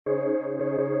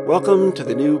Welcome to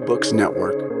the New Books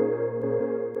Network.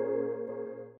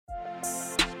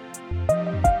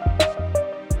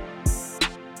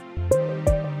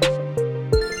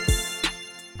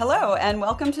 Hello, and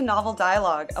welcome to Novel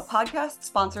Dialogue, a podcast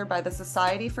sponsored by the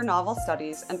Society for Novel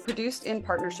Studies and produced in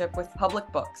partnership with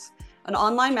Public Books, an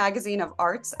online magazine of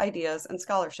arts, ideas, and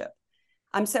scholarship.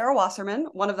 I'm Sarah Wasserman,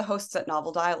 one of the hosts at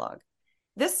Novel Dialogue.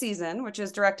 This season, which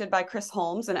is directed by Chris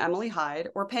Holmes and Emily Hyde,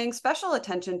 we're paying special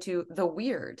attention to the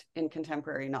weird in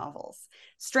contemporary novels,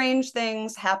 strange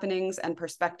things, happenings, and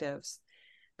perspectives.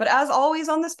 But as always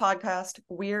on this podcast,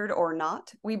 weird or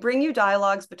not, we bring you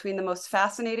dialogues between the most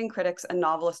fascinating critics and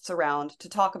novelists around to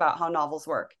talk about how novels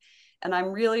work. And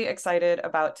I'm really excited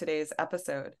about today's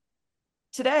episode.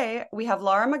 Today, we have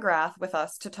Laura McGrath with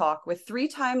us to talk with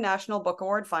three-time National Book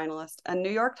Award finalist and New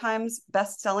York Times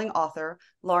best-selling author,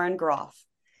 Lauren Groff.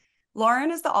 Lauren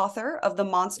is the author of The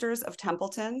Monsters of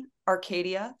Templeton,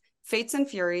 Arcadia, Fates and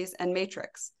Furies, and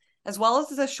Matrix, as well as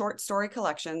the short story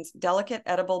collections Delicate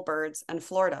Edible Birds and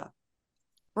Florida.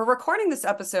 We're recording this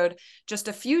episode just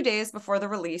a few days before the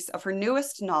release of her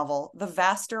newest novel, The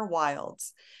Vaster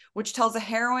Wilds, which tells a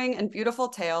harrowing and beautiful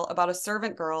tale about a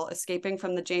servant girl escaping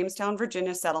from the Jamestown,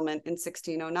 Virginia settlement in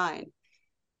 1609.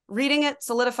 Reading it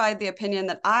solidified the opinion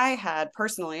that I had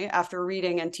personally after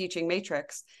reading and teaching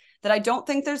Matrix, that I don't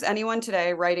think there's anyone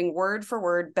today writing word for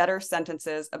word better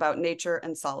sentences about nature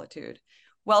and solitude.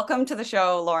 Welcome to the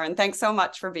show, Lauren. Thanks so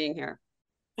much for being here.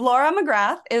 Laura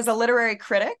McGrath is a literary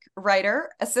critic,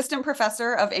 writer, assistant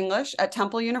professor of English at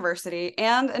Temple University,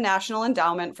 and a National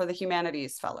Endowment for the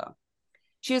Humanities Fellow.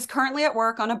 She is currently at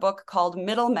work on a book called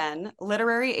Middlemen,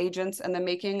 Literary Agents and the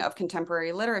Making of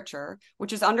Contemporary Literature,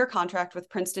 which is under contract with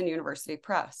Princeton University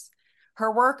Press.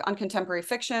 Her work on contemporary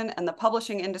fiction and the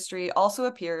publishing industry also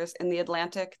appears in The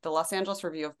Atlantic, the Los Angeles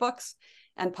Review of Books,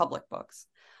 and Public Books.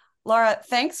 Laura,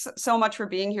 thanks so much for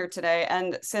being here today.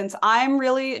 And since I'm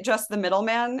really just the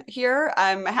middleman here,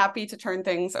 I'm happy to turn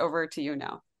things over to you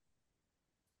now.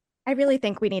 I really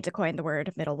think we need to coin the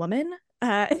word middlewoman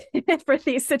for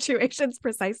these situations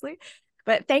precisely.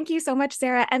 But thank you so much,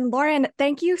 Sarah. And Lauren,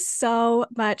 thank you so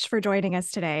much for joining us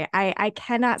today. I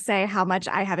cannot say how much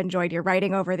I have enjoyed your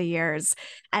writing over the years,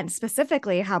 and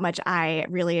specifically how much I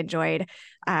really enjoyed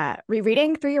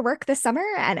rereading through your work this summer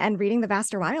and reading The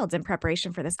Vaster Wilds in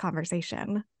preparation for this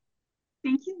conversation.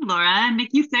 Thank you, Laura. And thank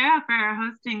you, Sarah, for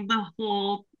hosting the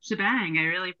whole shebang. I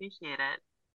really appreciate it.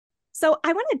 So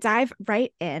I want to dive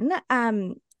right in.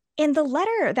 In the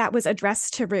letter that was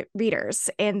addressed to readers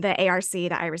in the ARC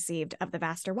that I received of The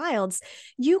Vaster Wilds,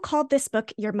 you called this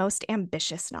book your most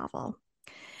ambitious novel.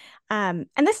 And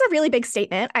this is a really big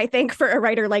statement, I think, for a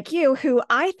writer like you, who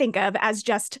I think of as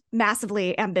just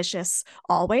massively ambitious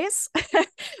always.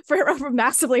 For a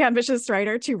massively ambitious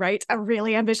writer to write a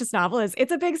really ambitious novel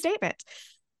it's a big statement.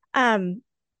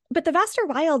 But The Vaster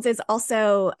Wilds is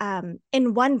also,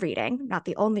 in one reading, not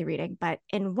the only reading, but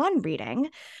in one reading,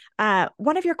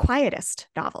 one of your quietest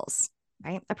novels,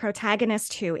 right? A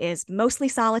protagonist who is mostly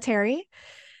solitary,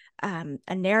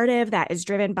 a narrative that is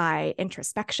driven by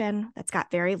introspection, that's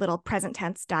got very little present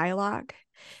tense dialogue.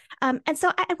 And so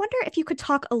I wonder if you could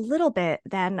talk a little bit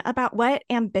then about what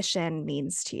ambition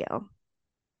means to you.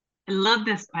 I love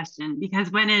this question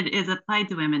because when it is applied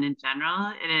to women in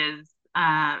general, it is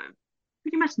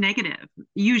pretty much negative.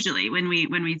 Usually, when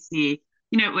we see,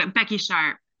 Becky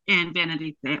Sharp in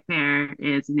Vanity Fair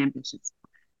is an ambitious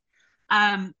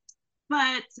woman.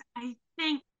 But I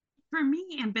think for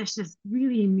me, ambitious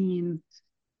really means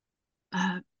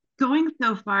going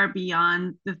so far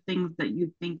beyond the things that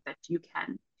you think that you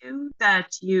can do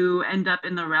that you end up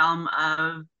in the realm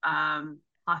of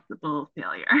possible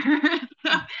failure.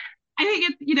 So I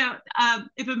think it's,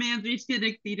 if a man's reach can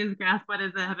exceed his grasp, what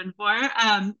is the heaven for?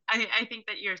 I think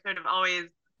that you're sort of always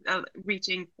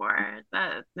reaching for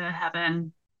the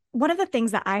heaven. One of the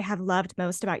things that I have loved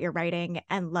most about your writing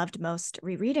and loved most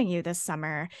rereading you this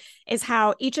summer is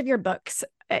how each of your books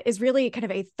is really kind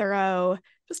of a thorough,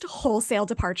 just a wholesale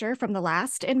departure from the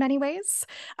last in many ways.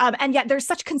 And yet there's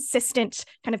such consistent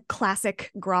kind of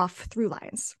classic Groff through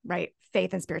lines, right?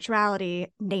 Faith and spirituality,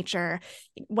 nature.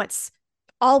 What's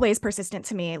always persistent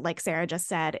to me, like Sarah just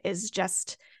said, is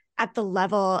just at the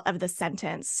level of the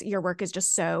sentence, your work is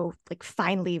just so like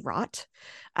finely wrought.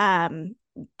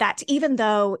 That even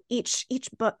though each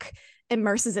book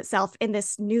immerses itself in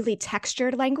this newly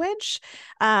textured language,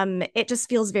 it just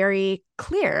feels very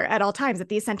clear at all times that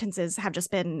these sentences have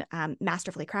just been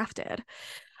masterfully crafted.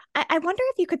 I wonder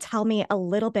if you could tell me a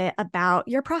little bit about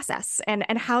your process and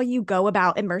how you go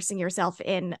about immersing yourself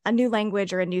in a new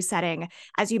language or a new setting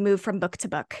as you move from book to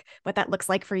book, what that looks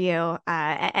like for you,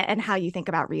 and how you think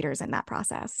about readers in that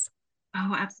process.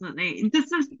 Oh, absolutely.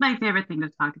 This is my favorite thing to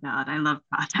talk about. I love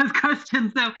process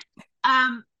questions. So,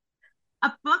 um,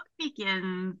 a book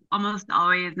begins almost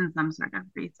always in some sort of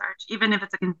research, even if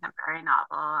it's a contemporary novel.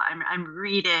 I'm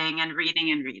reading and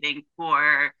reading and reading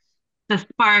for the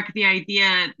spark, the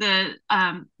idea, the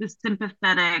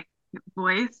sympathetic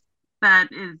voice that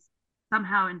is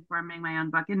somehow informing my own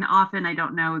book. And often I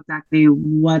don't know exactly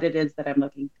what it is that I'm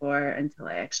looking for until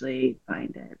I actually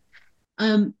find it.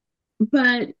 Um,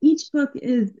 but each book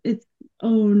is its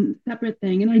own separate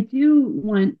thing, and I do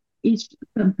want each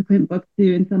subsequent book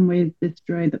to, in some ways,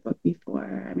 destroy the book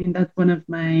before. I mean, that's one of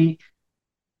my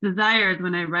desires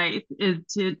when I write is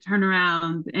to turn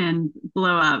around and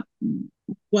blow up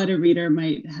what a reader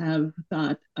might have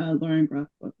thought a Lauren Groff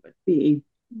book would be.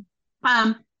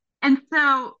 Um, and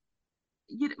so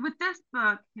with this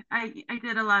book, I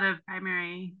did a lot of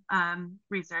primary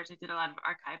research. I did a lot of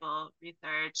archival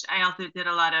research. I also did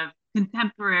a lot of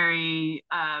contemporary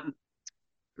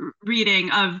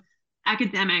reading of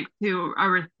academics who are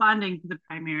responding to the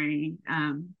primary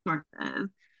sources.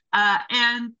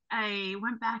 And I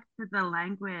went back to the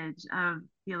language of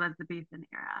the Elizabethan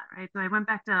era, right? So I went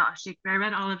back to Shakespeare. I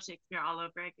read all of Shakespeare all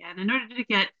over again in order to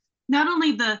get not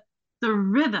only the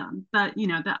rhythm, but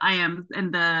the iams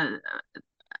and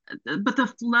but the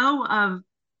flow of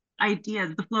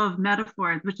ideas, the flow of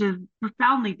metaphors, which is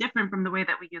profoundly different from the way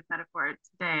that we use metaphors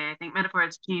today. I think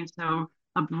metaphors change so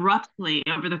abruptly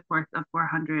over the course of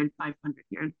 400, 500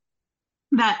 years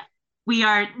that we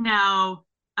are now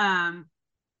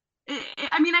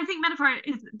I think metaphor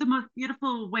is the most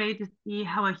beautiful way to see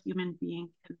how a human being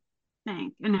can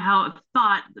think and how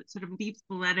thought sort of leaps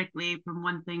poetically from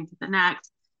one thing to the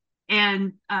next.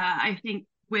 And I think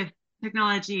with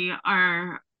technology,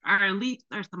 our leaps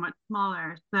are somewhat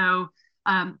smaller. So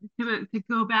to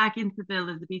go back into the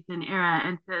Elizabethan era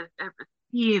and to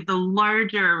see the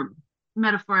larger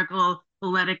metaphorical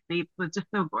poetic leaps was just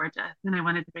so gorgeous. And I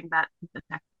wanted to bring that to the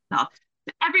text itself.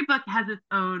 So every book has its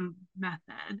own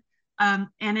method.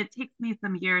 And it takes me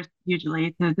some years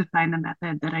usually to define the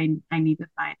method that I need to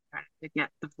find in order to get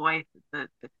the voice, the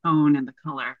tone, and the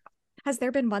color. Has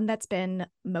there been one that's been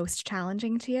most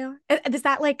challenging to you? Is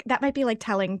that that might be like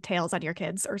telling tales on your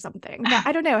kids or something? But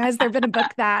I don't know. Has there been a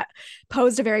book that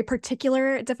posed a very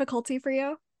particular difficulty for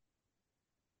you?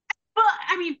 Well,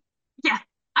 I mean, yes.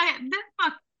 This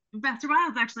book, Best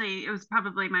Wilds, actually, it was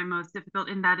probably my most difficult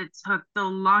in that it took the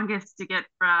longest to get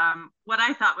from what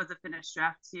I thought was a finished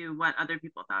draft to what other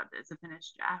people thought is a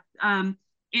finished draft.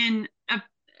 In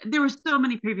there were so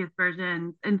many previous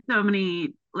versions and so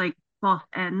many like false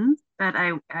ends that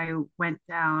I went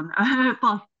down,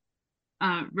 false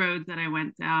roads that I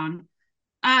went down.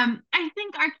 I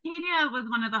think Arcadia was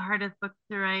one of the hardest books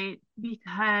to write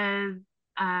because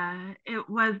it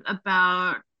was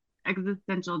about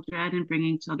existential dread and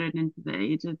bringing children into the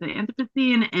age of the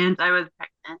Anthropocene, and I was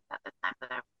pregnant at the time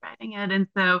that I was writing it, and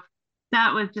so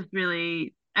that was just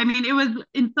really, I mean, it was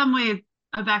in some ways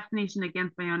a vaccination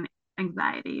against my own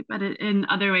anxiety, but in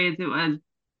other ways it was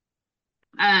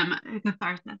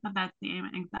catharsis of that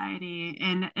same anxiety,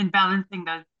 and balancing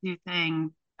those two things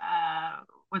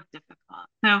was difficult.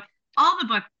 So all the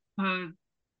books pose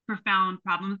profound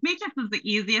problems. Matrix was the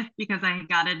easiest because I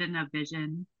got it in a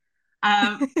vision.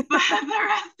 But the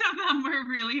rest of them were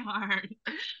really hard.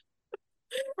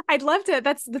 I'd love to.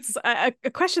 That's a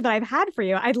question that I've had for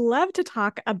you. I'd love to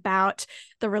talk about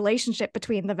the relationship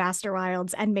between The Vaster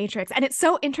Wilds and Matrix. And it's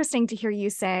so interesting to hear you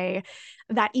say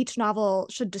that each novel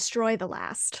should destroy the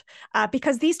last,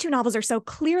 because these two novels are so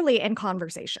clearly in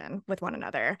conversation with one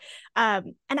another.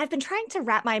 And I've been trying to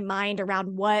wrap my mind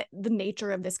around what the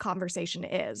nature of this conversation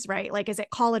is, right? Like, is it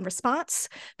call and response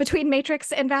between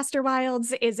Matrix and Vaster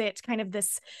Wilds? Is it kind of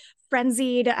this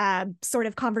frenzied sort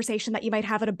of conversation that you might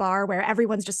have at a bar where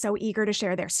everyone's just so eager to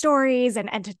share their stories and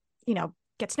to,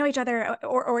 get to know each other?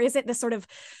 Or is it this sort of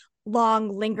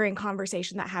long, lingering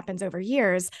conversation that happens over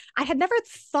years? I had never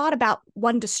thought about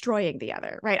one destroying the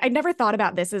other, right? I'd never thought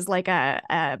about this as like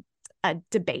a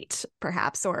debate,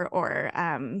 perhaps, or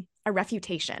a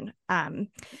refutation.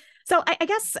 So I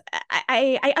guess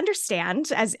I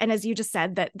understand, as you just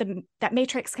said, that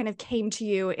Matrix kind of came to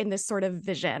you in this sort of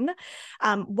vision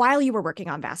while you were working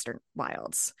on Vaster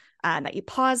Wilds, that you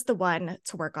paused the one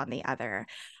to work on the other.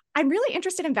 I'm really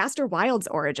interested in Vaster Wilds'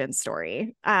 origin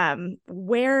story,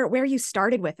 where you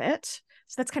started with it,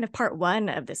 So that's kind of part one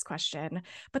of this question.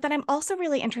 But then I'm also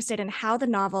really interested in how the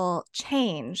novel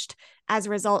changed as a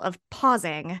result of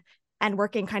pausing and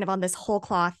working kind of on this whole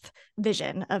cloth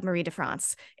vision of Marie de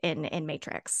France in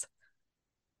Matrix.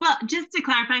 Well, just to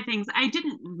clarify things, I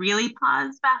didn't really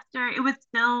pause faster. It was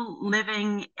still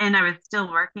living and I was still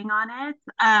working on it.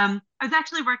 I was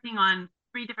actually working on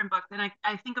three different books, and I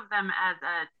think of them as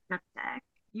a triptych.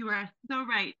 You are so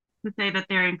right to say that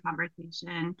they're in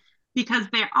conversation because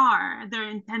they're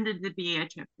intended to be a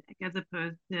triptych as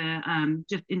opposed to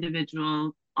just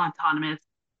individual autonomous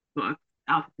books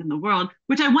out in the world,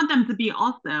 which I want them to be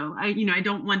also. I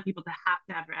don't want people to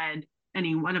have read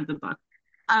any one of the books.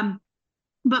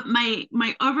 But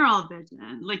my overall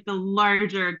vision, like the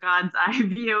larger God's eye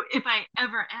view, if I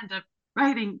ever end up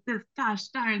writing this gosh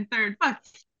darn third book,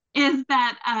 is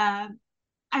that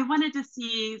I wanted to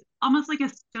see almost like a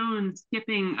stone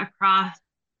skipping across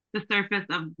the surface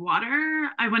of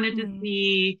water. I wanted to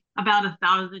see about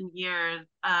 1,000 years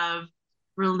of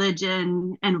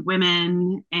religion and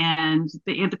women and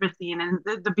the Anthropocene and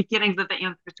the beginnings of the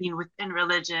Anthropocene within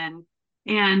religion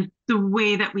and the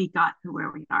way that we got to where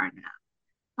we are now.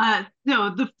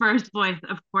 So the first voice,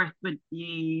 of course, would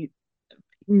be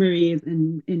Marie's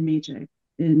in Matrix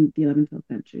in the 11th, 12th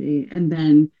century. And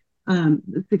then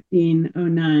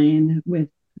 1609 with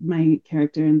my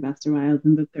character in Vaster Wilds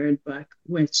in the third book,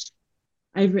 which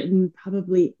I've written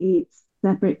probably 8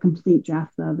 separate complete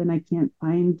drafts of, and I can't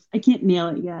nail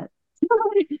it yet.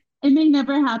 It may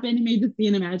never happen. It may just be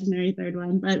an imaginary third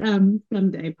one, but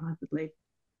someday possibly.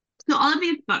 So all of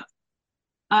these books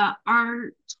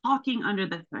are talking under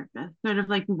the surface, sort of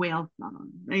like whale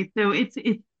song, right? So it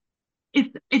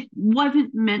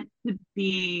wasn't meant to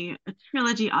be a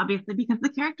trilogy, obviously, because the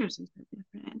characters are so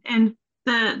different and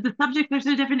the subjects are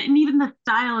so different, and even the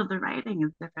style of the writing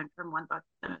is different from one book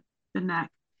to the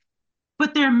next.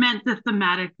 But they're meant to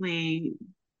thematically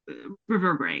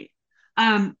reverberate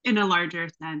in a larger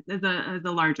sense as a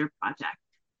larger project.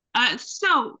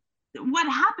 So what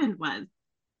happened was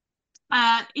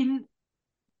in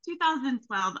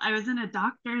 2012, I was in a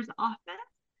doctor's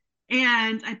office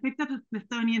and I picked up a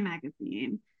Smithsonian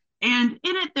magazine. And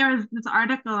in it, there was this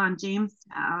article on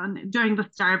Jamestown during the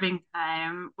starving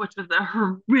time, which was a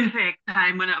horrific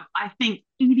time when I think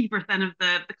 80% of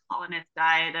the colonists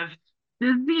died of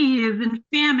disease and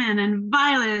famine and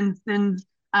violence and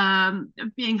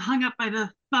being hung up by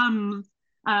the thumbs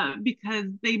because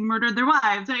they murdered their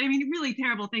wives. I mean, really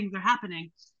terrible things are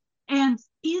happening. And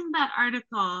in that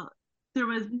article, there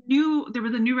was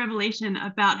a new revelation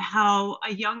about how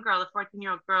a young girl, a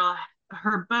 14-year-old girl,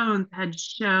 her bones had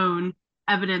shown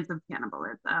evidence of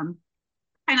cannibalism.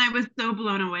 And I was so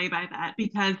blown away by that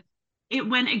because it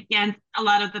went against a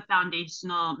lot of the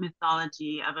foundational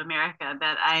mythology of America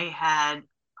that I had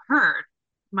heard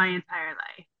my entire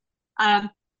life.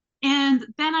 And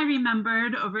then I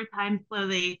remembered over time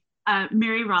slowly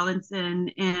Mary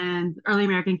Rowlandson and early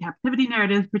American captivity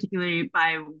narratives, particularly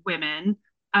by women,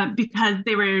 because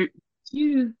they were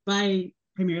used by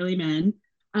primarily men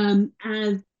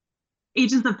as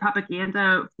agents of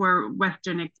propaganda for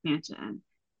Western expansion.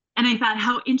 And I thought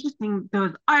how interesting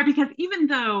those are, because even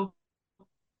though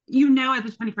as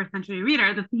a 21st century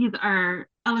reader that these are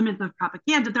elements of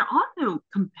propaganda, they're also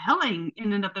compelling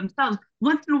in and of themselves.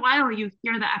 Once in a while, you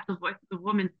hear the actual voice of the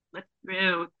woman slip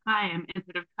through time and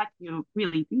sort of touch you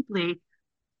really deeply.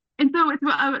 And so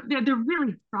they're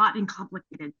really fraught and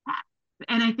complicated texts.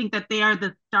 And I think that they are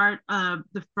the start of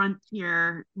the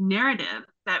frontier narrative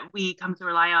that we come to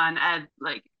rely on as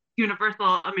like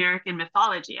universal American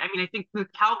mythology. I mean, I think the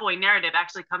cowboy narrative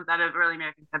actually comes out of early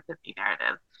American captivity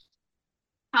narrative.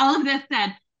 All of this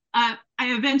said, I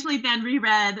eventually then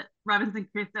reread Robinson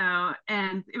Crusoe,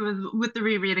 and it was with the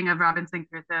rereading of Robinson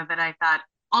Crusoe that I thought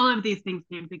all of these things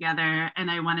came together, and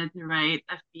I wanted to write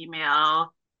a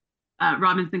female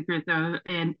Robinson Crusoe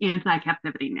and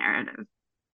anti-captivity narrative.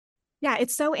 Yeah,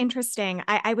 it's so interesting.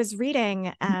 I was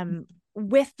reading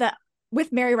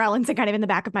with Mary Rowlandson kind of in the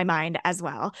back of my mind as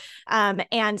well.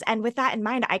 And with that in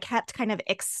mind, I kept kind of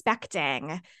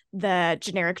expecting the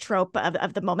generic trope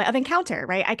of the moment of encounter,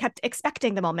 right? I kept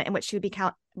expecting the moment in which she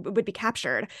would be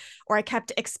captured, or I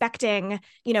kept expecting,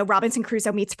 Robinson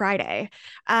Crusoe meets Friday.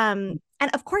 And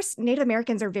of course, Native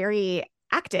Americans are very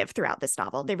active throughout this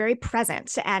novel. They're very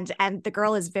present, and the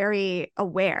girl is very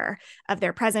aware of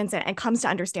their presence and comes to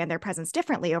understand their presence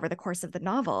differently over the course of the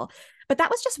novel. But that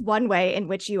was just one way in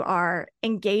which you are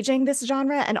engaging this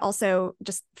genre and also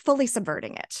just fully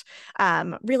subverting it,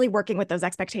 really working with those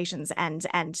expectations and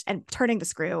turning the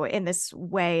screw in this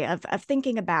way of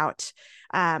thinking about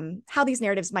how these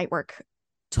narratives might work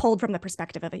told from the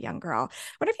perspective of a young girl.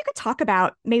 I wonder if you could talk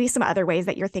about maybe some other ways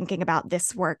that you're thinking about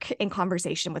this work in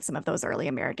conversation with some of those early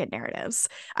American narratives.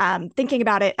 Thinking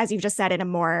about it, as you've just said, in a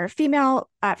more female,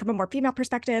 from a more female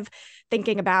perspective,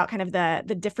 thinking about kind of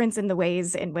the difference in the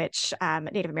ways in which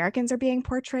Native Americans are being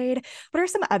portrayed. What are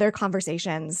some other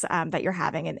conversations that you're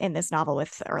having in this novel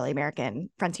with early American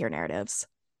frontier narratives?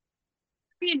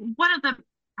 I mean, one of the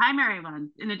primary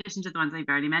ones, in addition to the ones I've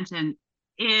already mentioned,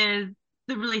 is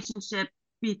the relationship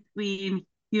between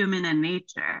human and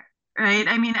nature, right?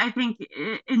 I mean, I think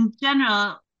in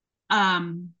general,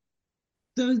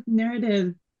 those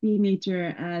narratives see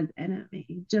nature as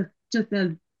enemy, just as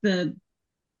the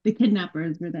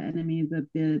kidnappers were the enemies of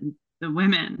the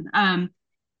women.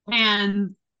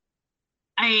 And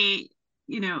I,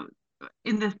 you know,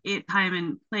 in this time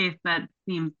and place that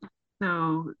seems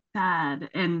so sad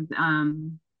and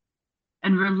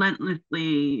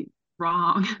relentlessly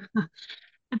wrong.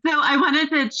 So I wanted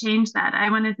to change that. I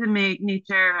wanted to make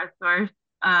nature a source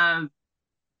of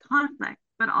conflict,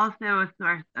 but also a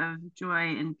source of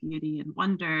joy and beauty and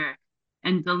wonder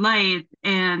and delight.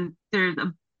 And there's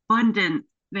abundance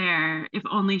there if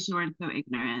only she weren't so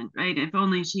ignorant, right? If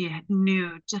only she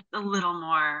knew just a little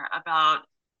more about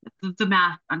the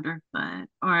mass underfoot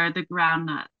or the ground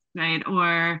nuts, right?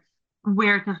 Or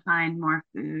where to find more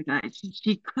food.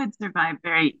 She could survive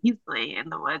very easily in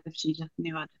the woods if she just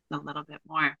knew just a little bit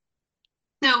more.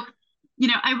 So,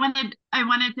 I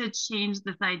wanted to change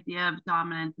this idea of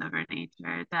dominance over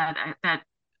nature that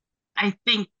I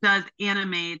think does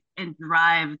animate and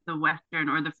drive the Western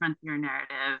or the frontier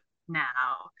narrative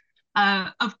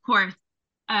now. Of course,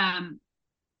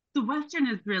 the Western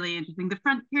is really interesting. The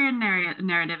frontier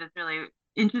narrative is really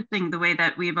interesting, the way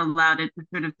that we've allowed it to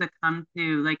sort of succumb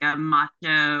to like a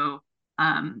macho,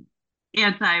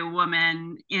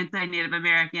 anti-woman, anti-Native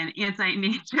American,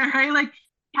 anti-nature, right? Like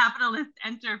capitalist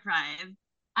enterprise.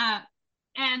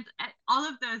 And all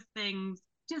of those things,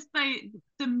 just by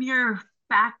the mere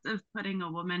fact of putting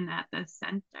a woman at the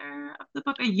center of the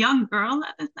book, a young girl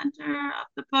at the center of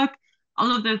the book,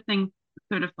 all of those things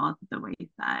sort of fall to the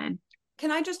wayside.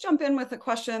 Can I just jump in with a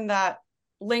question that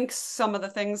links some of the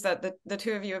things that the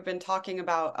two of you have been talking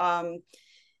about?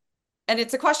 And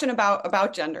it's a question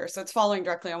about gender. So it's following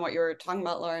directly on what you were talking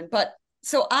about, Lauren. But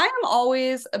so I am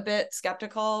always a bit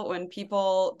skeptical when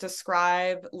people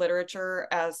describe literature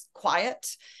as quiet,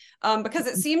 because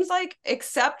it seems like,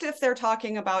 except if they're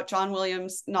talking about John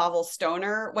Williams' novel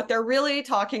Stoner, what they're really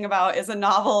talking about is a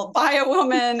novel by a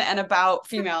woman and about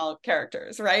female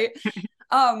characters, right?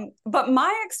 But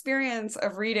my experience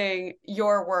of reading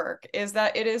your work is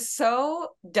that it is so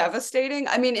devastating.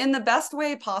 I mean, in the best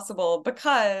way possible,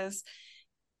 because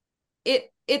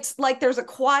it's like there's a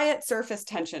quiet surface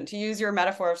tension, to use your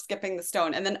metaphor of skipping the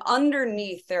stone, and then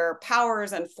underneath there are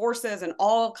powers and forces and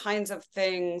all kinds of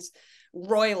things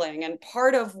roiling. And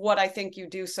part of what I think you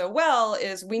do so well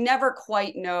is we never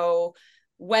quite know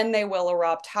when they will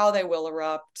erupt, how they will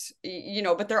erupt,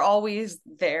 but they're always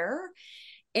there.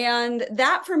 And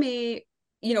that for me,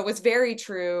 was very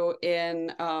true in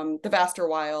the Vaster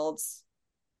Wilds.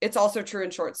 It's also true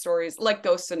in short stories like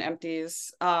Ghosts and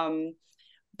Empties.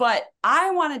 But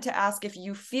I wanted to ask if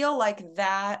you feel like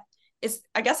that is,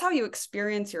 I guess, how you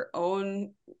experience your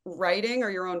own writing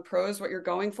or your own prose, what you're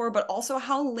going for, but also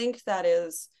how linked that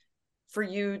is for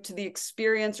you to the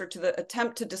experience or to the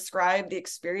attempt to describe the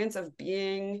experience of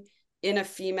being in a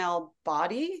female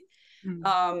body.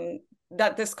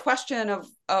 That this question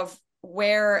of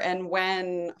where and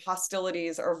when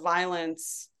hostilities or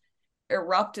violence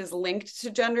erupt is linked to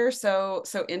gender so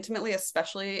intimately,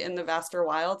 especially in the Vaster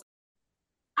Wilds.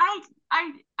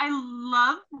 I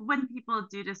love when people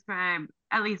do describe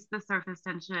at least the surface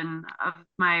tension of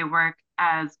my work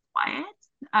as quiet,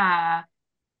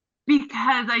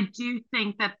 because I do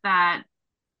think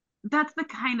that's the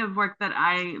kind of work that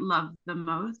I love the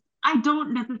most. I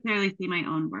don't necessarily see my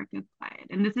own work as quiet.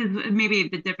 And this is maybe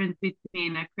the difference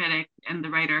between a critic and the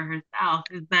writer herself,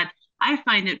 is that I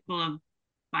find it full of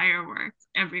fireworks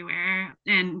everywhere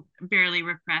and barely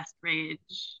repressed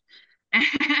rage.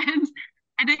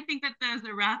 And I think that those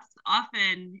erupts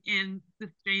often in the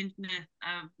strangeness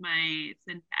of my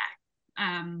syntax.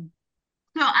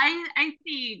 So I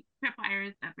see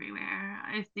tripwires everywhere.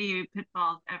 I see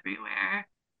pitfalls everywhere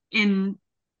in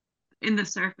the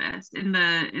surface, in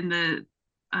the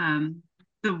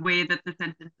way that the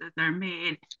sentences are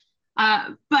made.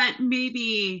 But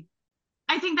maybe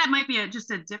I think that might be just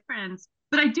a difference.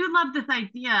 But I do love this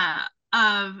idea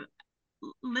of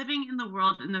living in the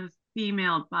world in the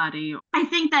female body. I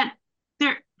think that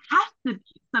there has to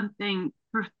be something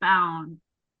profound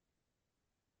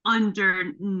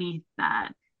underneath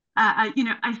that. I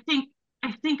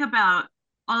think about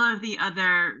all of the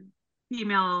other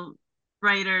female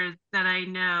writers that I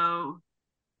know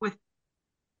with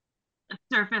a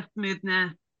surface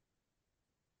smoothness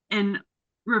and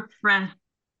repressed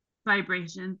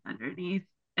vibrations underneath.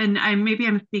 And maybe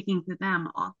I'm speaking to them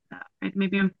also, right?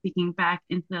 Maybe I'm speaking back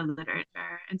into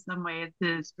literature in some ways.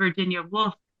 This Virginia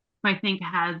Woolf, who I think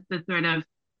has the sort of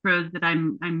prose that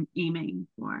I'm aiming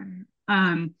for.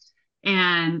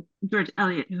 And George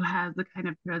Eliot, who has the kind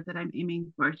of prose that I'm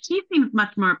aiming for. She seems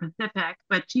much more pacific,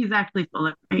 but she's actually full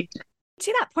of rage.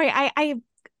 To that point,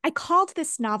 I called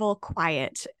this novel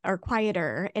quiet or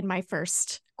quieter in my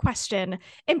first question,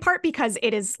 in part because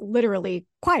it is literally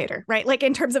quieter, right? Like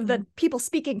in terms of the people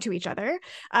speaking to each other,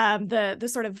 the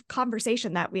sort of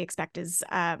conversation that we expect is,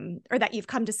 or that you've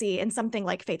come to see in something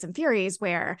like Fates and Furies,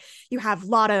 where you have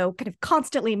Lotto kind of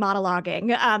constantly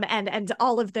monologuing, and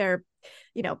all of their,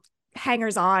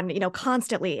 hangers on,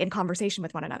 constantly in conversation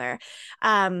with one another.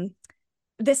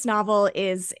 This novel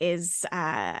is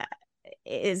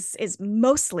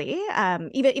mostly,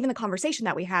 even the conversation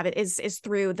that we have is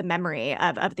through the memory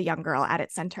of the young girl at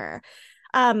its center.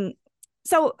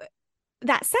 So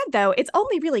that said, though, it's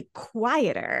only really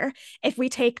quieter if we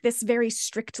take this very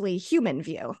strictly human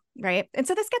view, right? And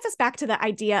so this gets us back to the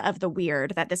idea of the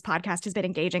weird that this podcast has been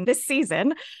engaging this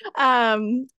season.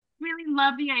 Really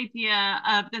love the idea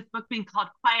of this book being called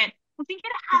Quiet. I think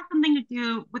it has something to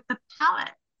do with the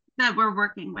palette that we're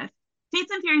working with.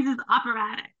 Fates and Furies is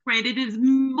operatic, right? It is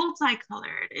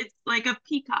multicolored. It's like a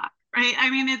peacock, right? I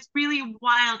mean, it's really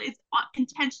wild. It's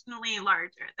intentionally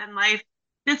larger than life.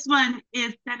 This one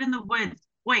is set in the woods,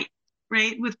 white,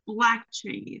 right? With black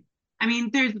trees. I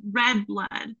mean, there's red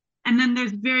blood. And then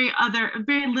there's very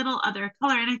little other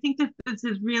color. And I think this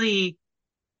is really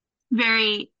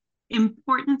very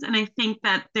important. And I think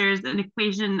that there's an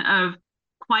equation of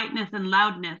quietness and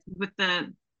loudness with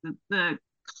the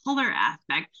color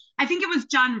aspect. I think it was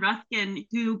John Ruskin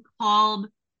who called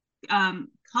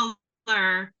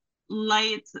color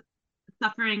light,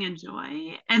 suffering, and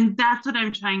joy. And that's what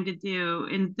I'm trying to do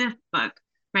in this book,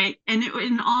 right? And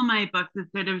in all my books is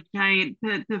sort of trying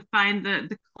to find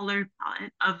the color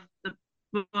palette of the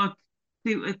book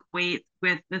to equate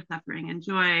with the suffering and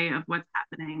joy of what's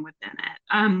happening within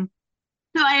it.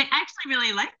 So I actually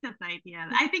really like this idea.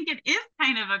 I think it is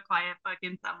kind of a quiet book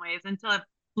in some ways until it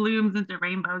blooms into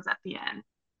rainbows at the end.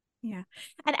 Yeah.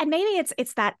 And maybe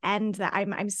it's that end that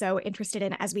I'm so interested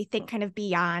in as we think kind of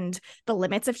beyond the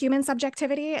limits of human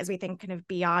subjectivity, as we think kind of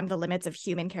beyond the limits of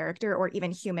human character or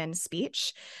even human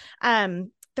speech.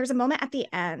 There's a moment at the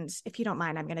end, if you don't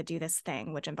mind, I'm going to do this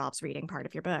thing, which involves reading part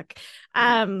of your book.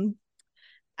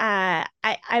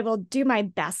 I will do my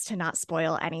best to not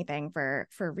spoil anything for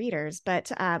readers,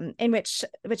 but in which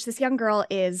this young girl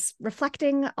is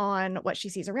reflecting on what she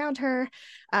sees around her,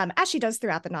 as she does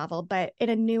throughout the novel, but in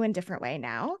a new and different way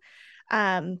now.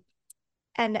 And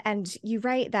you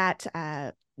write that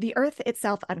the earth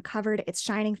itself uncovered its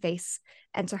shining face,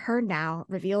 and to her now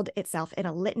revealed itself in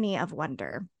a litany of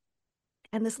wonder.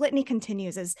 And this litany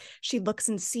continues as she looks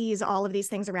and sees all of these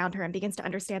things around her and begins to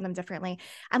understand them differently.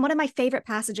 And one of my favorite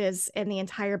passages in the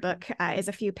entire book is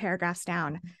a few paragraphs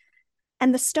down.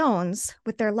 And the stones,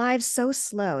 with their lives so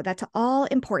slow that to all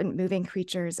important moving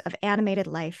creatures of animated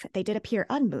life, they did appear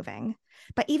unmoving.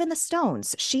 But even the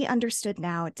stones, she understood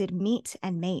now, did meet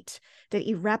and mate, did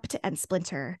erupt and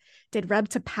splinter, did rub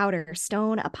to powder,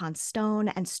 stone upon stone,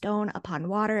 and stone upon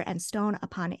water, and stone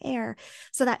upon air,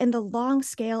 so that in the long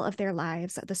scale of their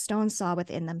lives, the stones saw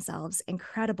within themselves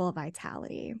incredible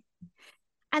vitality.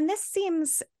 And this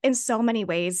seems in so many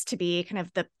ways to be kind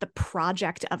of the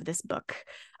project of this book.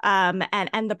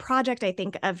 And the project, I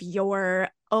think, of your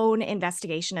own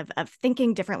investigation of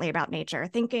thinking differently about nature,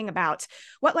 thinking about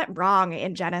what went wrong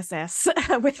in Genesis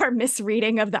with our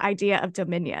misreading of the idea of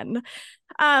dominion.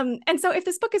 And so if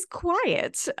this book is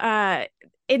quiet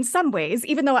in some ways,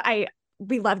 even though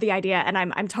we love the idea and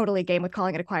I'm totally game with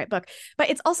calling it a quiet book, but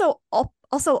it's also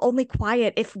only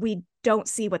quiet if we don't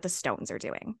see what the stones are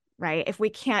doing, right? If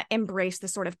we can't embrace the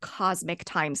sort of cosmic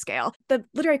timescale. The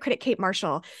literary critic Kate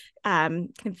Marshall, kind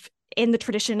of in the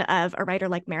tradition of a writer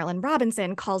like Marilyn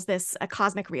Robinson, calls this a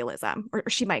cosmic realism, or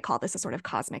she might call this a sort of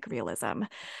cosmic realism.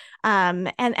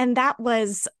 And that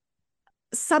was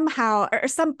somehow, or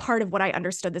some part of what I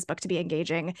understood this book to be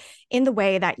engaging in the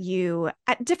way that you,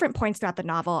 at different points throughout the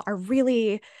novel, are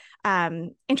really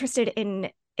interested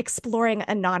in exploring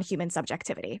a non-human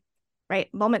subjectivity,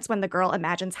 right? Moments when the girl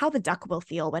imagines how the duck will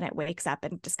feel when it wakes up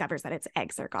and discovers that its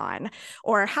eggs are gone,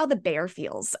 or how the bear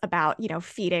feels about,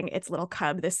 feeding its little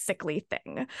cub this sickly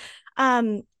thing.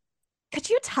 Could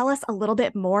you tell us a little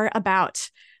bit more about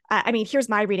I mean, here's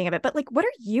my reading of it, but like, what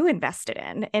are you invested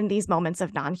in these moments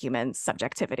of non-human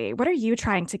subjectivity? What are you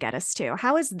trying to get us to?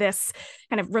 How is this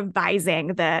kind of revising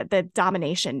the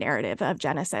domination narrative of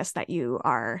Genesis that you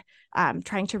are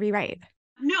trying to rewrite?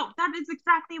 No, that is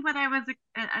exactly what I was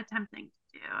attempting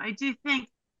to do. I do think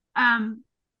I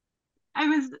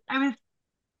was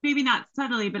maybe not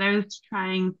subtly, but I was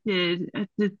trying to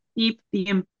keep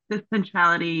the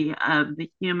centrality of the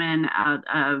human out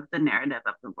of the narrative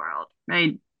of the world,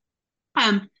 right?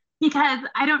 Um, because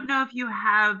I don't know if you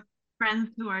have friends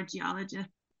who are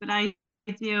geologists, but I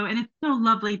do, and it's so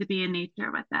lovely to be in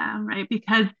nature with them, right?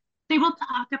 Because they will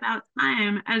talk about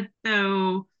time as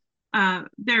though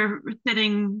they're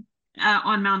sitting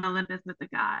on Mount Olympus with the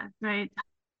gods, right?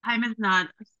 Time is not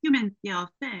a human scale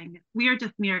thing. We are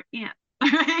just mere ants,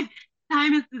 right?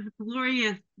 Time is this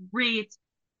glorious, great,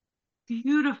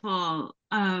 beautiful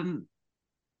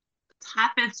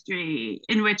tapestry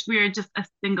in which we are just a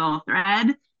single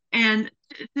thread. And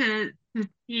to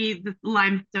see this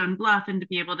limestone bluff and to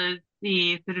be able to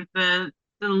see sort of the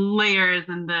layers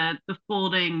and the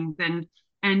foldings and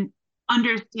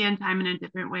understand time in a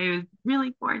different way was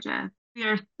really gorgeous. We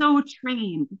are so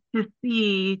trained to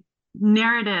see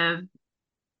narrative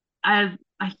as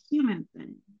a human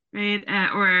thing, right?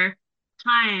 Or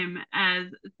time as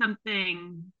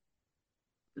something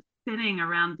sitting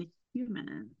around the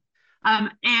human.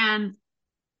 And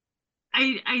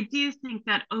I do think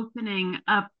that opening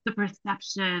up the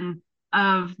perception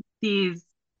of these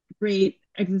great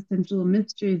existential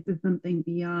mysteries to something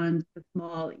beyond the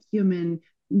small human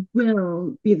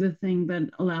will be the thing that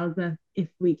allows us, if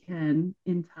we can,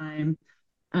 in time,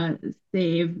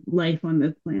 save life on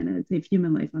this planet, save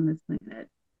human life on this planet.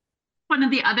 One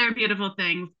of the other beautiful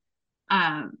things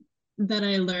that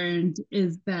I learned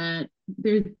is that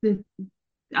there's this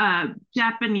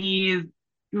Japanese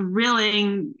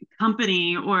drilling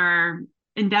company or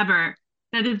endeavor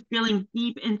that is drilling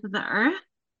deep into the earth.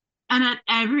 And at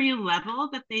every level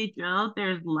that they drill,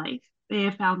 there's life. They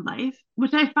have found life,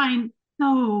 which I find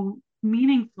so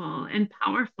meaningful and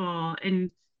powerful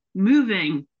and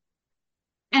moving.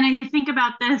 And I think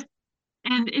about this,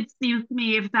 and it seems to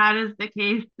me if that is the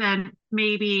case, then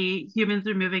maybe humans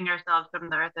removing ourselves from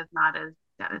the earth is not as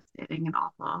devastating and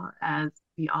awful as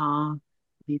we all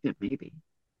believe it may be.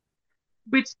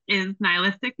 Which is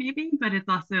nihilistic, maybe, but it's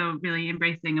also really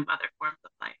embracing of other forms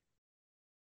of life.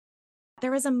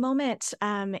 There was a moment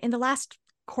in the last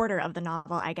quarter of the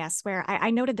novel, I guess, where I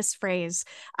noted this phrase.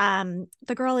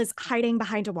 The girl is hiding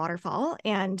behind a waterfall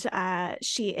and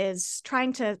she is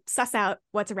trying to suss out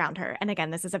what's around her. And again,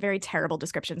 this is a very terrible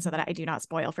description so that I do not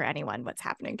spoil for anyone what's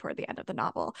happening toward the end of the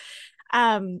novel.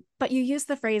 But you use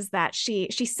the phrase that she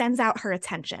sends out her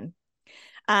attention.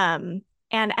 And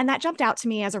that jumped out to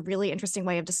me as a really interesting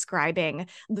way of describing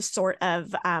the sort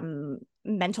of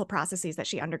mental processes that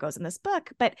she undergoes in this book.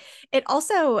 But it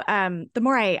also, the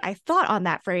more I thought on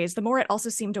that phrase, the more it also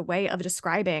seemed a way of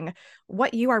describing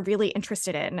what you are really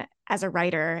interested in as a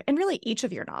writer in really each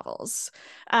of your novels.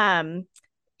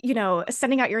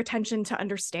 Sending out your attention to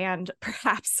understand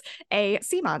perhaps a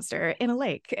sea monster in a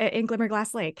lake, in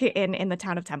Glimmerglass Lake, in the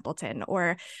town of Templeton,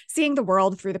 or seeing the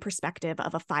world through the perspective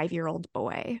of a 5-year-old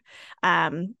boy,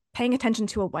 paying attention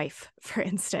to a wife, for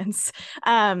instance,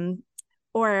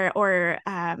 or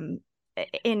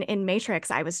in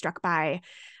Matrix, I was struck by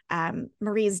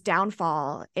Marie's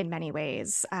downfall in many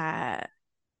ways.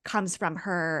 Comes from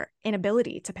her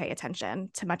inability to pay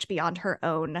attention to much beyond her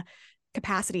own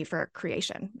capacity for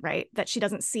creation, right? That she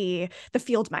doesn't see the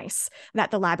field mice that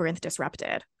the labyrinth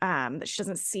disrupted, that she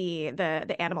doesn't see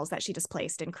the animals that she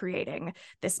displaced in creating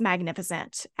this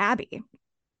magnificent abbey.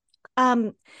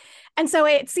 And so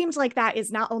it seems like that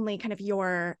is not only kind of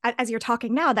your, as you're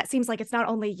talking now, that seems like it's not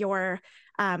only your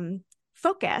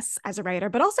focus as a writer,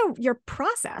 but also your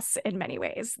process in many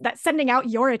ways. That sending out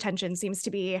your attention seems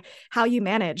to be how you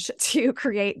manage to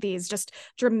create these just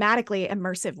dramatically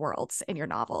immersive worlds in your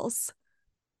novels.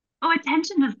 Oh,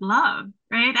 attention is love,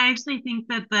 right? I actually think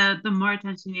that the more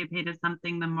attention you pay to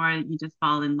something, the more you just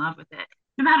fall in love with it,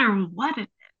 no matter what it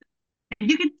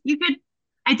is. You could.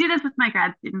 I do this with my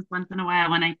grad students once in a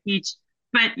while when I teach,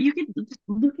 but you could just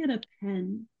look at a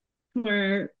pen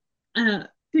for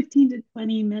 15 to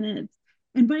 20 minutes,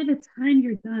 and by the time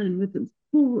you're done with the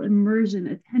full immersion,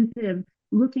 attentive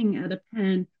looking at a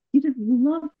pen, you just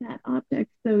love that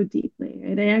object so deeply,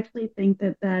 right? I actually think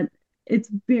that it's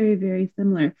very, very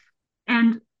similar.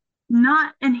 And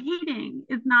hating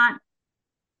is not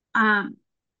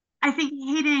I think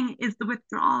hating is the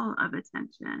withdrawal of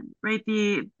attention, right?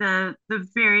 The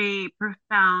very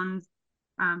profound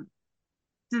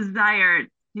desire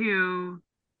to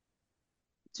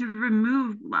to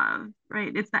remove love,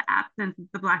 right? It's the absence,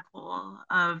 it's the black hole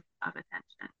of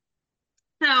attention.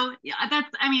 So yeah,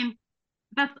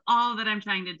 that's all that I'm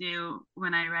trying to do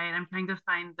when I write. I'm trying to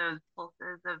find those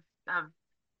pulses of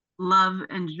love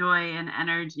and joy and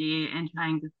energy and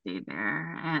trying to stay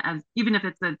there, and as even if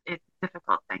it's a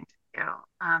difficult thing to do.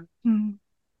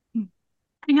 Mm-hmm.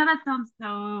 I know that sounds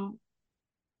so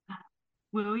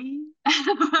wooey, but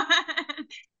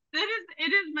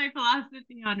it is my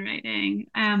philosophy on writing.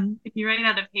 If you write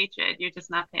out of hatred, you're just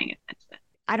not paying attention.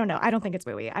 I don't know. I don't think it's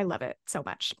wooey. I love it so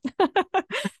much.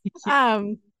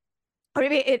 Or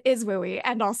maybe it is wooey,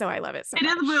 and also I love it so much.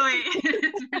 It is wooey,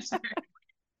 it's for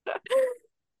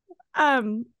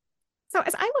sure. So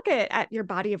as I look at your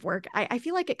body of work, I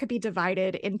feel like it could be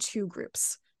divided in two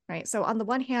groups, right? So on the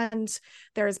one hand,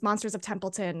 there's Monsters of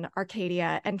Templeton,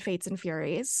 Arcadia, and Fates and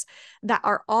Furies that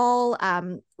are all,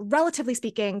 relatively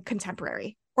speaking,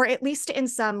 contemporary, or at least in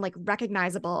some like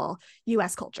recognizable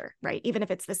US culture, right? Even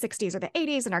if it's the 60s or the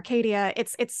 80s in Arcadia,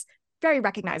 it's very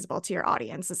recognizable to your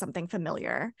audience as something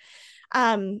familiar.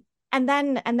 And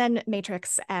then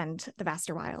Matrix and The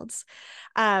Vaster Wilds.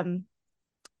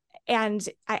 And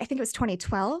I think it was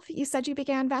 2012, you said you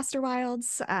began Vaster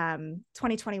Wilds,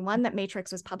 2021 that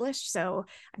Matrix was published. So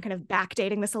I'm kind of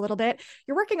backdating this a little bit.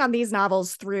 You're working on these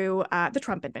novels through the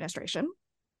Trump administration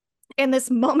in this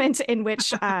moment in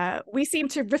which we seem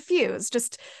to refuse,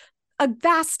 just a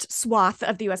vast swath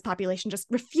of the US population just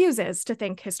refuses to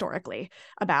think historically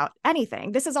about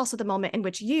anything. This is also the moment in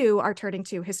which you are turning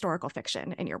to historical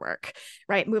fiction in your work,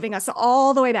 right? Moving us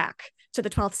all the way back to the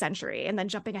 12th century and then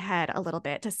jumping ahead a little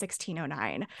bit to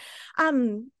 1609.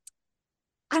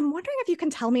 I'm wondering if you can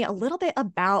tell me a little bit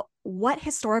about what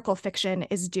historical fiction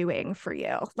is doing for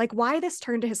you. Like why this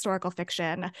turn to historical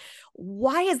fiction?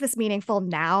 Why is this meaningful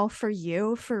now for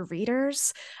you, for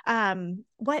readers?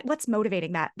 What's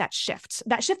motivating that shift?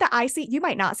 That shift that I see, you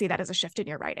might not see that as a shift in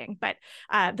your writing, but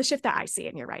the shift that I see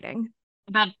in your writing.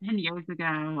 About 10 years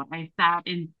ago, I sat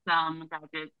in some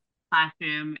graduate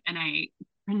classroom and I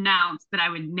pronounced that I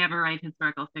would never write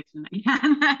historical fiction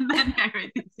again. And then I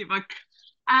write these two books.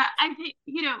 I think,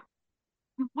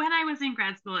 when I was in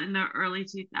grad school in the early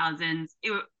 2000s,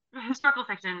 historical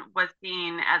fiction was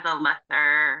seen as a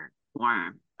lesser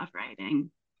form of writing,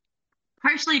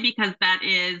 partially because that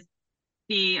is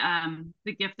the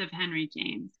gift of Henry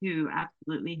James, who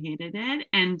absolutely hated it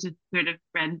and just sort of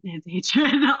spread his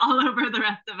hatred all over the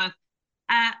rest of us.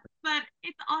 But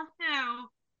it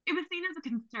was seen as a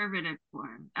conservative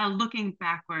form, looking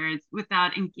backwards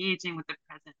without engaging with the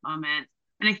present moment.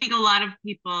 And I think a lot of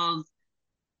people's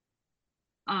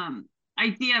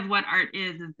idea of what art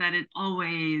is that it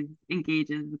always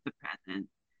engages with the present.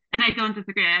 And I don't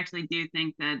disagree. I actually do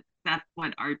think that that's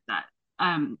what art does,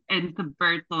 and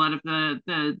subverts a lot of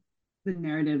the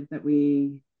narratives that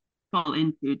we fall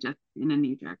into just in a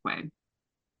knee-jerk way.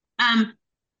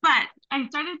 But I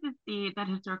started to see that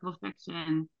historical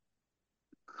fiction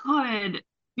could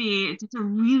be just a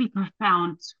really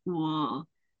profound tool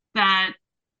that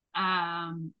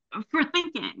for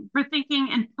thinking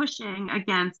and pushing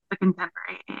against the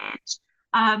contemporary age,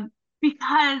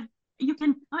 because you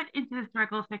can put into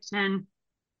historical fiction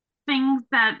things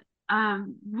that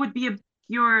would be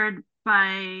obscured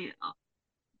by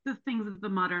the things of the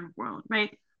modern world,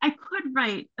 right? I could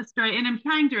write a story, and I'm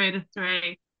trying to write a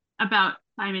story about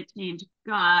climate change,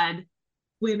 God,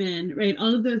 women, right?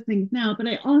 All of those things now, but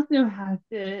I also have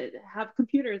to have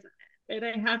computers in it,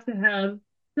 right? I have to have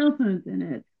cell phones in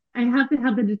it. I have to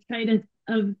have the detritus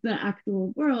of the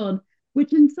actual world,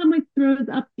 which in some way throws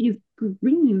up these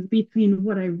screens between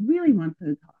what I really want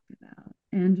to talk about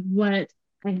and what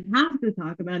I have to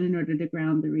talk about in order to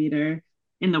ground the reader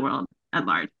in the world at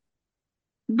large.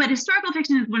 But historical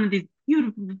fiction is one of these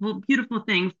beautiful, beautiful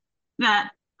things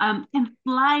that can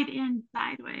slide in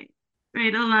sideways,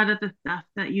 right? A lot of the stuff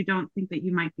that you don't think that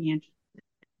you might be interested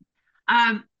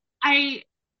in. I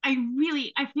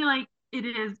feel like it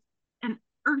is an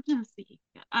urgency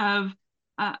of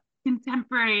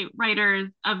contemporary writers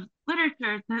of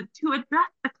literature to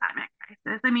address the climate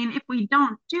crisis. I mean, if we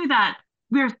don't do that,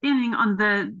 we're standing on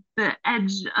the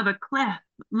edge of a cliff,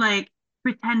 like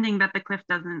pretending that the cliff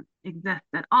doesn't exist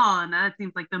at all. And that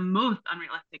seems like the most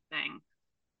unrealistic thing.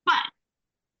 But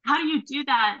how do you do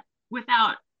that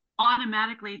without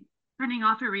automatically turning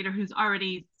off a reader who's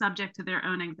already subject to their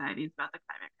own anxieties about the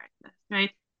climate crisis,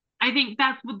 right? I think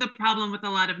that's the problem with a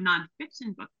lot of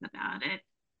nonfiction books about it.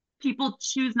 People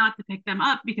choose not to pick them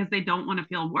up because they don't want to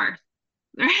feel worse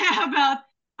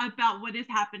about what is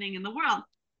happening in the world.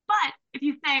 But if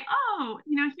you say, oh,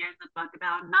 here's a book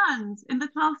about nuns in the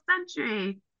 12th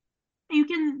century, you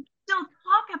can still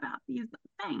talk about these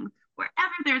things.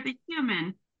 wherever there's a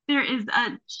human, there is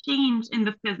a change in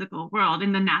the physical world,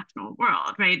 in the natural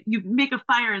world, right? You make a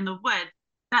fire in the woods,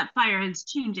 that fire is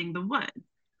changing the woods.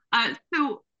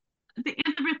 So the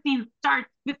Anthropocene starts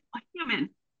with a human.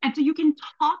 And so you can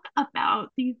talk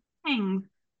about these things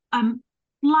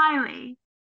slyly.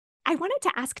 I wanted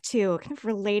to ask too, kind of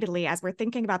relatedly, as we're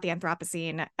thinking about the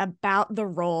Anthropocene, about the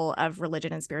role of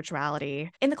religion and spirituality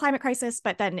in the climate crisis,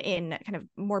 but then in kind of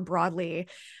more broadly,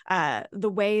 the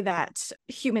way that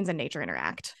humans and nature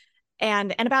interact.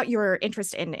 And about your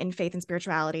interest in faith and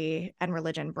spirituality and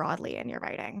religion broadly in your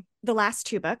writing. The last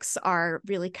two books are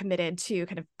really committed to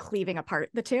kind of cleaving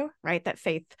apart the two, right? That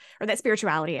faith or that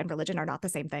spirituality and religion are not the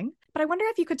same thing. But I wonder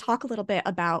if you could talk a little bit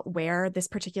about where this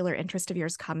particular interest of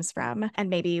yours comes from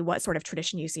and maybe what sort of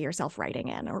tradition you see yourself writing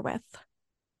in or with.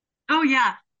 Oh,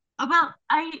 yeah. Well,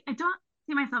 I don't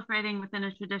see myself writing within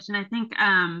a tradition. I think,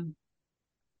 I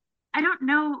don't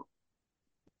know.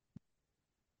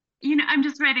 I'm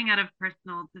just writing out of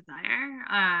personal desire.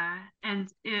 I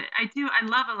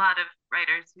love a lot of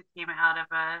writers who came out of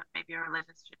maybe a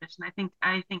religious tradition.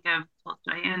 I think of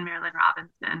Tolstoy and Marilyn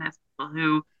Robinson as people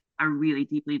who are really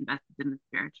deeply invested in the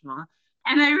spiritual.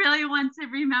 And I really want to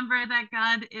remember that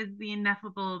God is the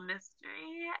ineffable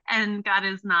mystery, and God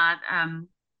is not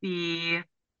the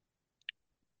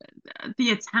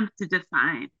attempt to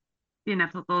define the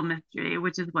ineffable mystery,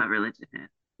 which is what religion is.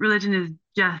 Religion is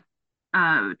just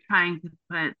trying to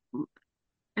put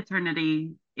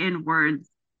eternity in words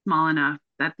small enough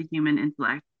that the human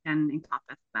intellect can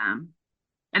encompass them.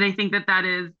 And I think that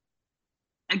is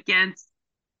against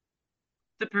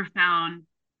the profound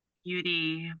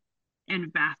beauty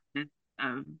and vastness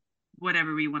of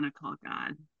whatever we want to call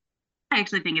God. I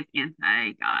actually think it's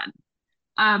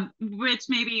anti-God, which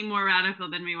may be more radical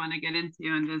than we want to get into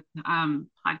in this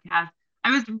podcast.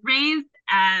 I was raised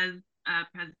as a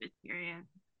Presbyterian,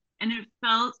 and it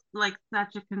felt like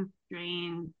such a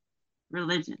constrained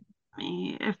religion to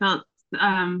me. It felt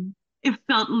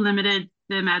limited to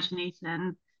the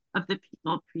imagination of the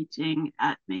people preaching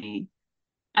at me,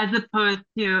 as opposed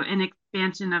to an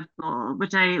expansion of soul,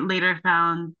 which I later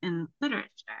found in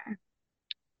literature.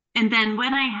 And then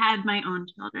when I had my own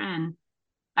children,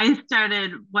 I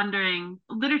started wondering,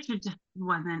 literature just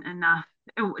wasn't enough.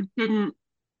 It didn't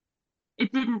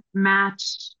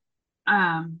match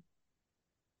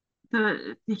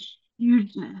the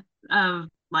hugeness of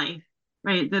life,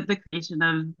 right? The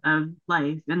creation of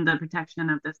life and the protection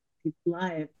of this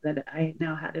life that I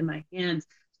now had in my hands.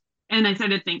 And I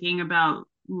started thinking about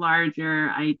larger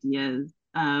ideas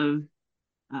of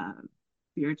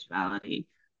spirituality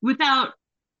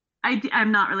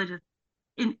I'm not religious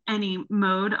in any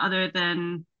mode other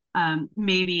than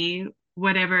maybe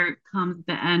whatever comes at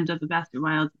the end of the Vaster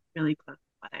Wilds is really close to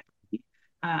what I believe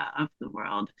of the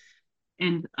world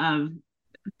and of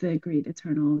the great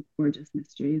eternal gorgeous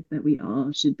mysteries that we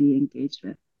all should be engaged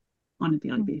with on a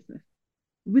daily basis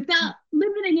without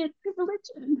limiting it to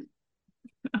religion.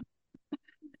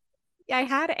 I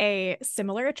had a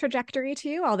similar trajectory to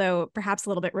you, although perhaps a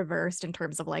little bit reversed in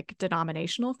terms of like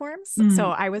denominational forms.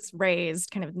 So I was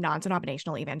raised kind of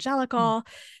non-denominational evangelical.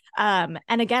 And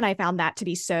again, I found that to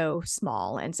be so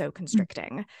small and so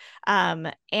constricting.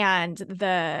 And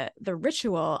the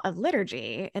ritual of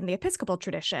liturgy in the Episcopal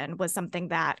tradition was something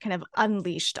that kind of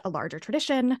unleashed a larger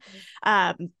tradition.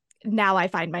 Now I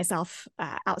find myself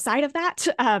outside of that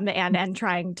and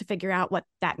trying to figure out what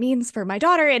that means for my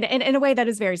daughter in a way that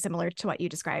is very similar to what you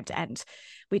described, and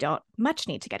we don't much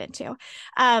need to get into.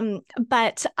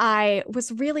 But I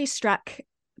was really struck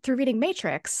through reading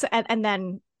Matrix and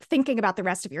then thinking about the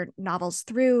rest of your novels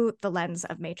through the lens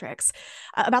of Matrix,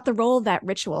 about the role that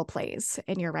ritual plays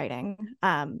in your writing,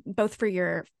 both for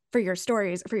your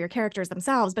stories, for your characters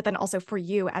themselves, but then also for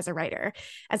you as a writer.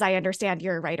 As I understand,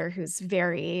 you're a writer who's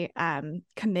very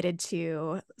committed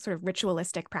to sort of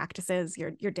ritualistic practices.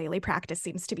 Your daily practice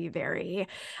seems to be very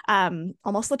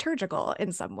almost liturgical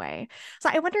in some way. So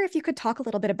I wonder if you could talk a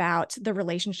little bit about the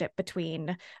relationship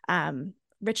between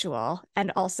ritual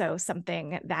and also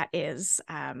something that is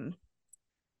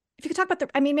if you could talk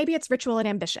about maybe it's ritual and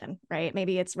ambition, right?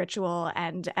 Maybe it's ritual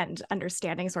and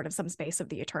understanding sort of some space of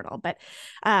the eternal. But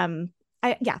I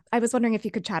was wondering if you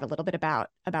could chat a little bit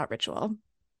about ritual.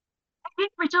 I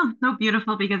think ritual is so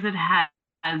beautiful because it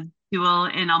has dual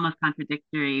and almost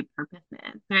contradictory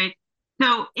purposes, right?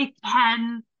 So it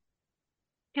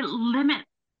limits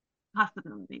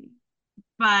possibility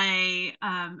by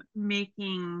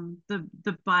making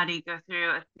the body go through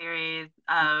a series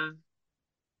of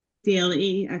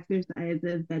daily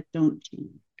exercises that don't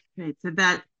change, right? So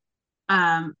that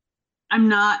I'm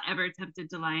not ever tempted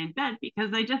to lie in bed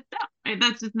because I just don't, right?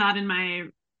 That's just not in my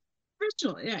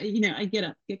ritual. Yeah, I get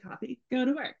up, get coffee, go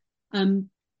to work,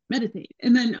 meditate,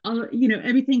 and then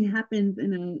everything happens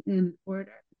in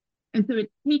order. And so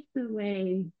it takes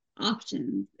away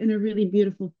options in a really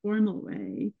beautiful formal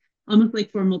way, almost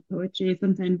like formal poetry.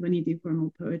 Sometimes when you do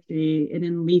formal poetry, it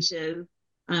unleashes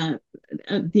uh,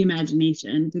 the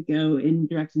imagination to go in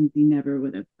directions you never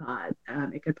would have thought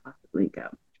it could possibly go.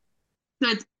 So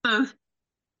it's both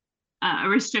a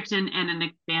restriction and an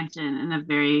expansion in a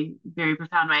very, very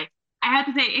profound way. I have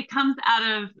to say, it comes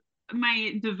out of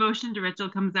my devotion to ritual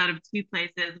comes out of two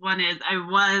places. One is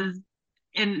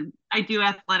I do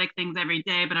athletic things every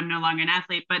day, but I'm no longer an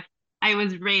athlete, but I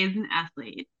was raised an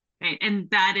athlete, right? And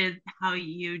that is how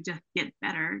you just get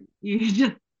better. You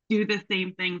just do the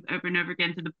same things over and over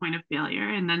again to the point of failure.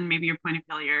 And then maybe your point of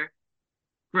failure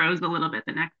grows a little bit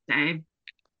the next day.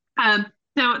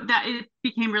 So that it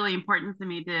became really important to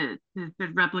me to sort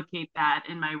of replicate that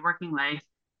in my working life.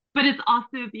 But it's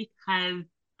also because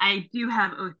I do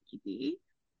have OCD.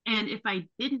 And if I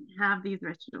didn't have these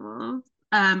rituals,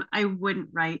 I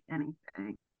wouldn't write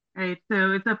anything. Right.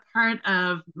 So it's a part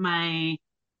of my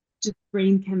just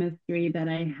brain chemistry that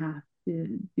I have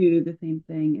to do the same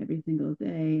thing every single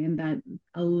day. And that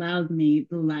allows me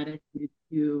the latitude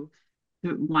to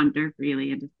wander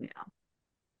freely and to fail.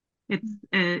 It's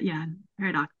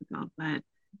paradoxical, but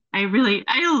I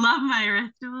love my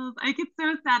rituals. I get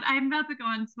so sad. I'm about to go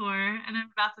on tour and I'm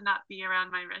about to not be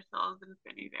around my rituals, and it's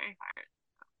going to be very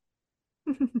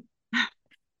hard.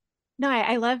 No,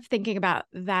 I love thinking about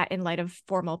that in light of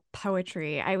formal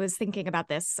poetry. I was thinking about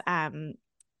this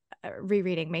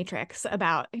rereading Matrix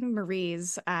about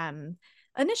Marie's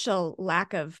initial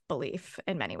lack of belief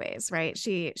in many ways, right?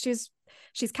 She's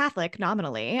Catholic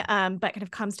nominally, but kind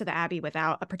of comes to the Abbey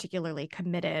without a particularly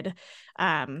committed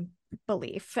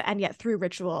belief, and yet through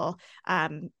ritual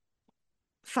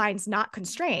finds not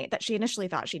constraint that she initially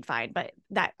thought she'd find, but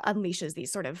that unleashes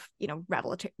these sort of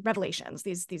revelations,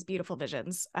 these beautiful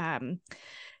visions, and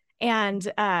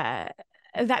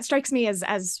that strikes me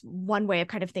as one way of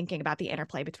kind of thinking about the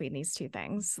interplay between these two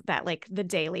things, that like the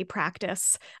daily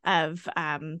practice of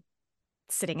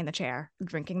sitting in the chair,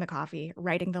 drinking the coffee,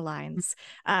 writing the lines,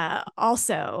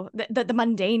 also the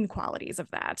mundane qualities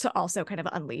of that to also kind of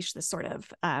unleash this sort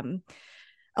of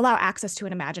allow access to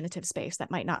an imaginative space that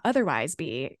might not otherwise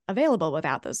be available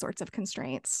without those sorts of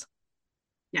constraints.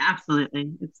 Yeah,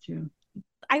 absolutely. It's true.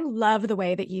 I love the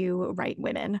way that you write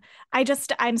women.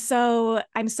 I'm so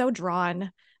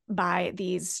drawn by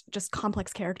these just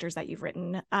complex characters that you've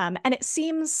written. And it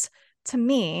seems to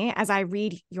me, as I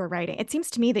read your writing, it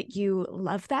seems to me that you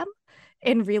love them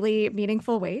in really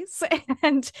meaningful ways.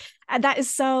 And that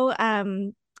is so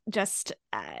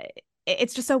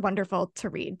it's just so wonderful to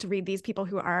read these people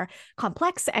who are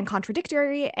complex and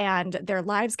contradictory, and their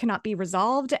lives cannot be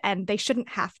resolved, and they shouldn't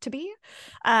have to be.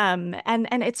 And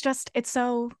it's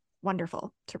so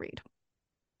wonderful to read.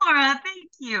 Laura, thank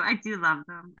you. I do love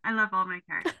them. I love all my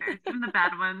characters, even the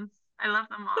bad ones. I love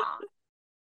them all.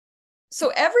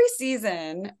 So every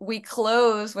season we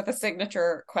close with a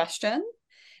signature question,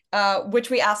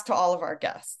 which we ask to all of our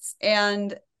guests.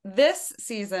 And this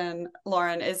season,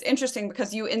 Lauren, is interesting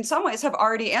because you in some ways have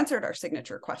already answered our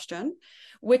signature question,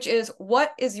 which is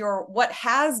what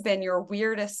has been your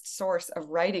weirdest source of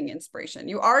writing inspiration?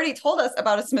 You already told us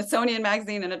about a Smithsonian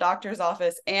magazine in a doctor's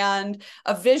office and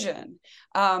a vision,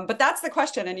 but that's the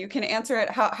question, and you can answer it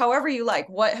however you like.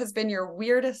 What has been your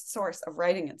weirdest source of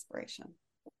writing inspiration?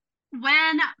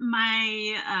 When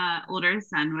my older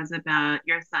son was about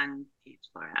your son's age,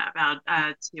 Laura, about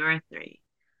 2 or 3,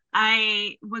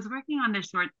 I was working on this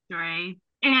short story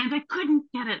and I couldn't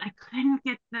get it. I couldn't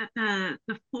get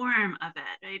the form of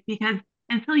it, right? Because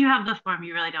until you have the form,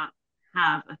 you really don't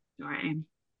have a story,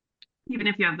 even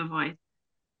if you have the voice.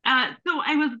 So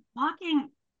I was walking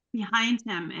behind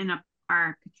him in a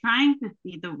park, trying to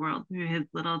see the world through his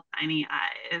little tiny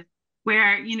eyes,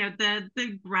 where,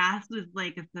 the grass was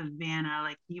like a savanna,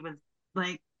 like he was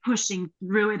like pushing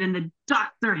through it, and the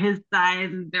ducks are his size,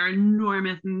 and they're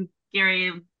enormous and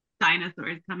scary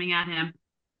dinosaurs coming at him.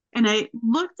 And I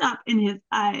looked up in his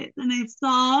eyes and I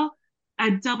saw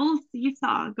a double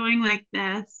seesaw going like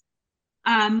this,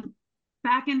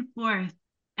 back and forth.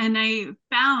 And I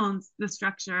found the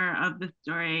structure of the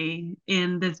story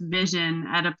in this vision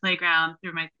at a playground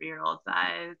through my 3-year-old's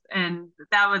eyes. And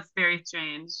that was very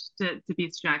strange to be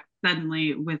struck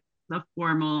suddenly with the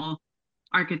formal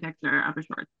architecture of a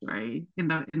short story in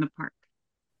the park.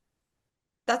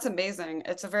 That's amazing.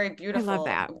 It's a very beautiful, I love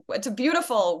that. It's a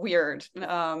beautiful weird,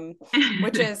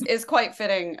 which is quite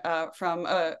fitting from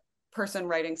a person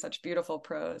writing such beautiful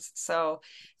prose. So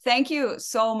thank you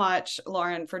so much,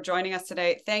 Lauren, for joining us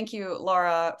today. Thank you,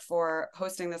 Laura, for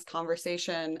hosting this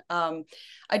conversation.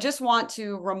 I just want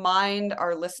to remind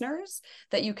our listeners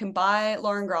that you can buy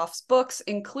Lauren Groff's books,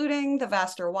 including The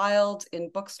Vaster Wild, in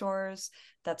bookstores.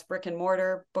 That's brick and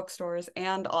mortar bookstores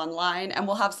and online. And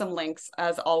we'll have some links,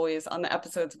 as always, on the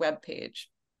episode's webpage.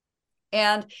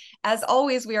 And as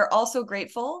always, we are also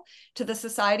grateful to the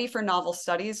Society for Novel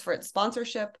Studies for its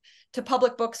sponsorship, to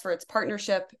Public Books for its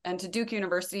partnership, and to Duke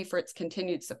University for its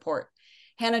continued support.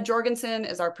 Hannah Jorgensen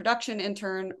is our production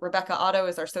intern, Rebecca Otto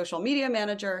is our social media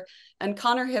manager, and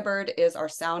Connor Hibbard is our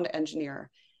sound engineer.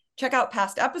 Check out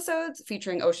past episodes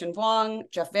featuring Ocean Vuong,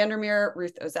 Jeff Vandermeer,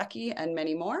 Ruth Ozeki, and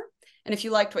many more. And if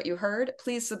you liked what you heard,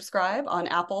 please subscribe on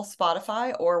Apple,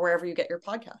 Spotify, or wherever you get your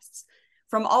podcasts.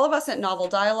 From all of us at Novel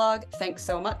Dialogue, thanks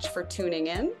so much for tuning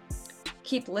in.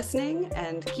 Keep listening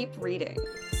and keep reading.